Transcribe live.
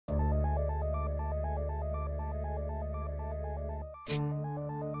The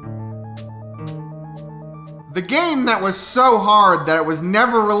game that was so hard that it was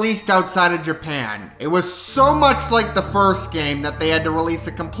never released outside of Japan. It was so much like the first game that they had to release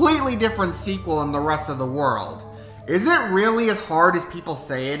a completely different sequel in the rest of the world. Is it really as hard as people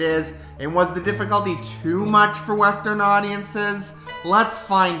say it is? And was the difficulty too much for Western audiences? Let's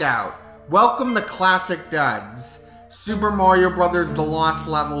find out. Welcome to Classic Duds, Super Mario Bros. The Lost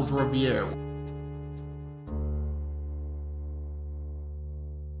Levels review.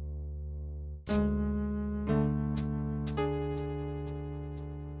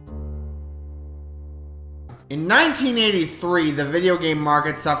 In 1983, the video game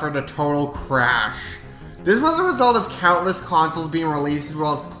market suffered a total crash. This was a result of countless consoles being released as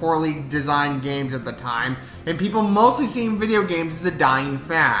well as poorly designed games at the time, and people mostly seeing video games as a dying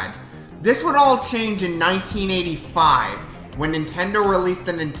fad. This would all change in 1985, when Nintendo released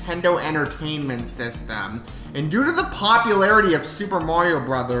the Nintendo Entertainment System. And due to the popularity of Super Mario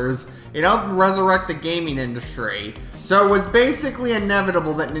Bros., it helped resurrect the gaming industry. So it was basically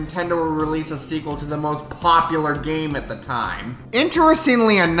inevitable that Nintendo would release a sequel to the most popular game at the time.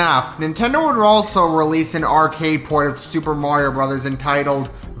 Interestingly enough, Nintendo would also release an arcade port of Super Mario Bros. Entitled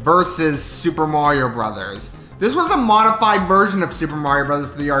Versus Super Mario Bros. This was a modified version of Super Mario Bros.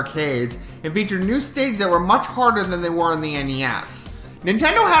 For the arcades, and featured new stages that were much harder than they were in the NES.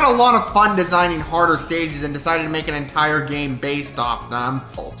 Nintendo had a lot of fun designing harder stages and decided to make an entire game based off them.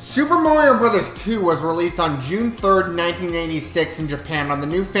 Super Mario Bros. 2 was released on June 3rd, 1986 in Japan on the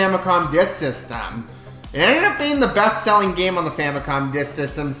new Famicom Disk System. It ended up being the best-selling game on the Famicom Disk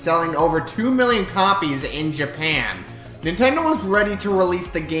System, selling over 2 million copies in Japan. Nintendo was ready to release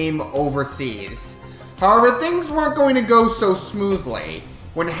the game overseas. However, things weren't going to go so smoothly.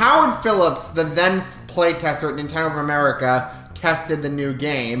 When Howard Phillips, the then playtester at Nintendo of America, tested the new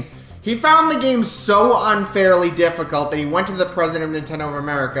game, he found the game so unfairly difficult that he went to the president of Nintendo of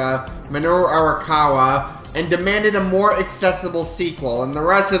America, Minoru Arakawa, and demanded a more accessible sequel, and the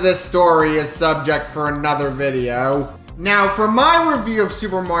rest of this story is subject for another video. Now, for my review of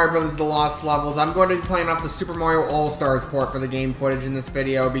Super Mario Bros. The Lost Levels, I'm going to be playing off the Super Mario All-Stars port for the game footage in this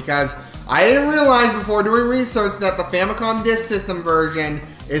video because I didn't realize before doing research that the Famicom Disk System version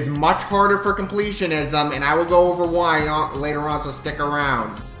is much harder for completionism, and I will go over why later on, so stick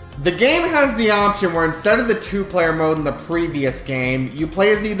around. The game has the option where instead of the two-player mode in the previous game, you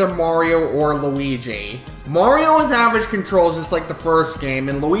play as either Mario or Luigi. Mario has average controls just like the first game,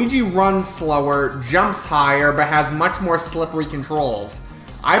 and Luigi runs slower, jumps higher, but has much more slippery controls.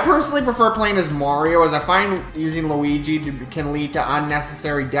 I personally prefer playing as Mario, as I find using Luigi can lead to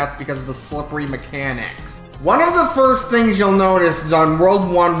unnecessary deaths because of the slippery mechanics. One of the first things you'll notice is on World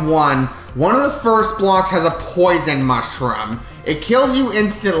 1-1, one of the first blocks has a poison mushroom. It kills you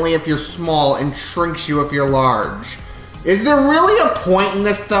instantly if you're small and shrinks you if you're large. Is there really a point in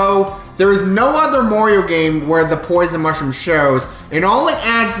this though? There is no other Mario game where the poison mushroom shows, and all it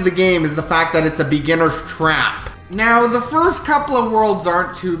adds to the game is the fact that it's a beginner's trap. Now, the first couple of worlds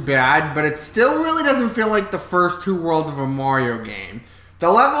aren't too bad, but it still really doesn't feel like the first two worlds of a Mario game. The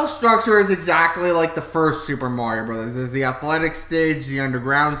level structure is exactly like the first Super Mario Bros. There's the athletic stage, the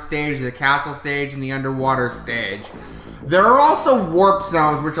underground stage, the castle stage, and the underwater stage. There are also warp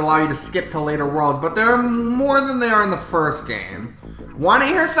zones which allow you to skip to later worlds, but there are more than there are in the first game. Want to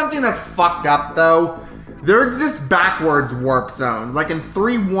hear something that's fucked up though? There exist backwards warp zones. Like in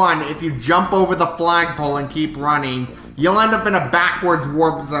 3-1, if you jump over the flagpole and keep running, you'll end up in a backwards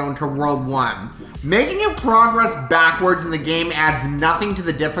warp zone to World 1. Making you progress backwards in the game adds nothing to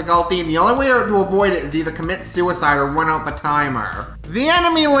the difficulty, and the only way to avoid it is either commit suicide or run out the timer. The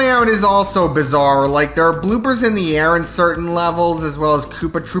enemy layout is also bizarre, like there are bloopers in the air in certain levels, as well as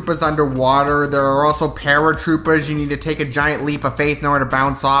Koopa Troopas underwater. There are also paratroopers you need to take a giant leap of faith in order to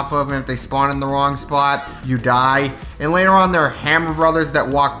bounce off of, and if they spawn in the wrong spot, you die. And later on there are Hammer Brothers that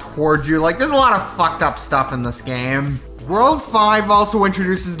walk towards you. Like, there's a lot of fucked up stuff in this game. World 5 also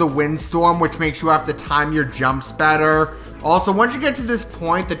introduces the windstorm, which makes you have to time your jumps better. Also, once you get to this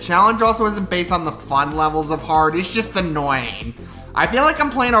point, the challenge also isn't based on the fun levels of hard, it's just annoying. I feel like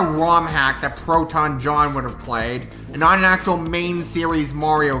I'm playing a ROM hack that Proton John would have played, and not an actual main series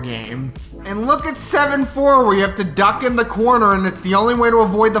Mario game. And look at 7-4 where you have to duck in the corner and it's the only way to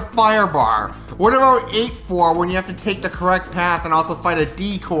avoid the fire bar. What about 8-4 when you have to take the correct path and also fight a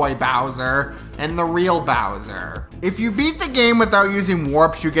decoy Bowser and the real Bowser? If you beat the game without using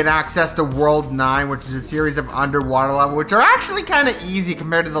warps, you get access to World 9, which is a series of underwater levels, which are actually kind of easy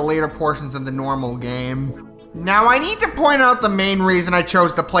compared to the later portions of the normal game. Now, I need to point out the main reason I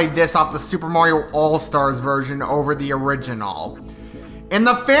chose to play this off the Super Mario All-Stars version over the original. In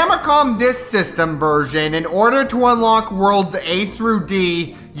the Famicom Disk System version, in order to unlock worlds A through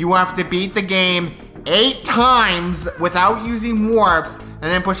D, you have to beat the game 8 times without using warps, and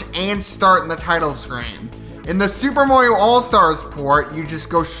then push and start in the title screen. In the Super Mario All-Stars port, you just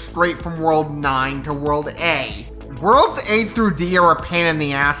go straight from World 9 to World A. Worlds A through D are a pain in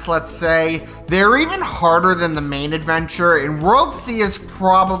the ass, let's say. They're even harder than the main adventure, and World C is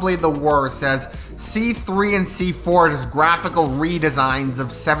probably the worst, as C3 and C4 are just graphical redesigns of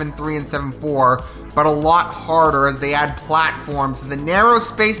 7.3 and 7.4, but a lot harder as they add platforms to the narrow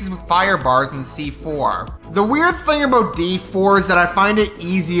spaces with fire bars in C4. The weird thing about D4 is that I find it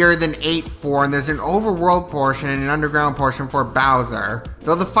easier than 8.4, and there's an overworld portion and an underground portion for Bowser,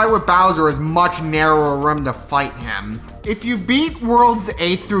 though the fight with Bowser is much narrower room to fight him. If you beat worlds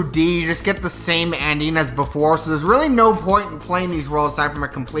A through D, you just get the same ending as before, so there's really no point in playing these worlds aside from a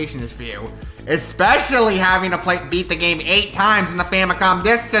completionist view. Especially having to beat the game 8 times in the Famicom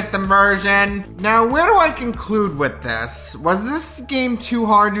Disk System version. Now, where do I conclude with this? Was this game too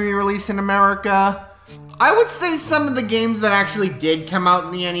hard to be released in America? I would say some of the games that actually did come out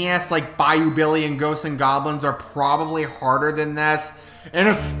in the NES, like Bayou Billy and Ghosts and Goblins, are probably harder than this. And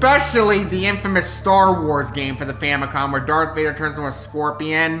especially the infamous Star Wars game for the Famicom where Darth Vader turns into a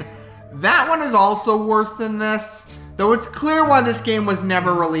scorpion. That one is also worse than this, though it's clear why this game was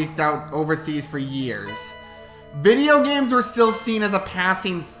never released out overseas for years. Video games were still seen as a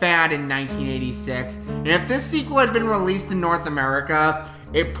passing fad in 1986, and if this sequel had been released in North America,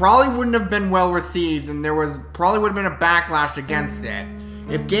 it probably wouldn't have been well received, and probably would have been a backlash against it.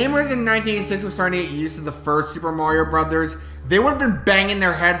 If gamers in 1986 were starting to get used to the first Super Mario Bros., they would have been banging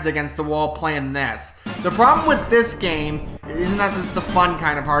their heads against the wall playing this. The problem with this game isn't that it's the fun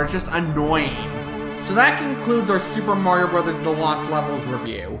kind of hard, it's just annoying. So that concludes our Super Mario Bros. The Lost Levels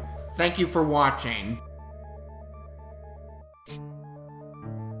review. Thank you for watching.